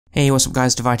Hey, what's up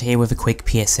guys, Divide here with a quick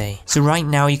PSA. So right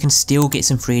now you can still get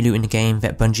some free loot in the game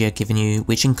that Bungie are giving you,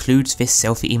 which includes this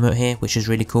selfie emote here, which is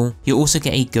really cool. You'll also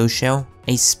get a ghost shell,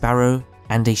 a sparrow,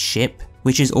 and a ship,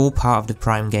 which is all part of the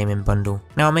Prime Gaming bundle.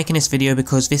 Now I'm making this video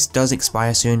because this does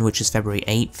expire soon, which is February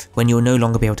 8th, when you'll no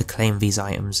longer be able to claim these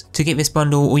items. To get this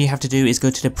bundle, all you have to do is go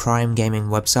to the Prime Gaming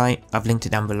website, I've linked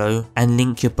it down below, and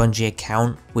link your Bungie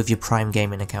account with your Prime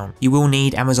Gaming account. You will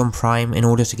need Amazon Prime in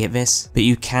order to get this, but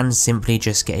you can simply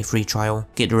just get a free trial,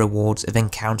 get the rewards, and then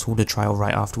cancel the trial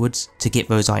right afterwards to get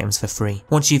those items for free.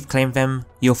 Once you've claimed them,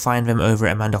 you'll find them over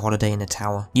at Amanda Holiday in the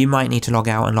tower. You might need to log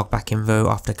out and log back in though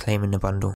after claiming the bundle.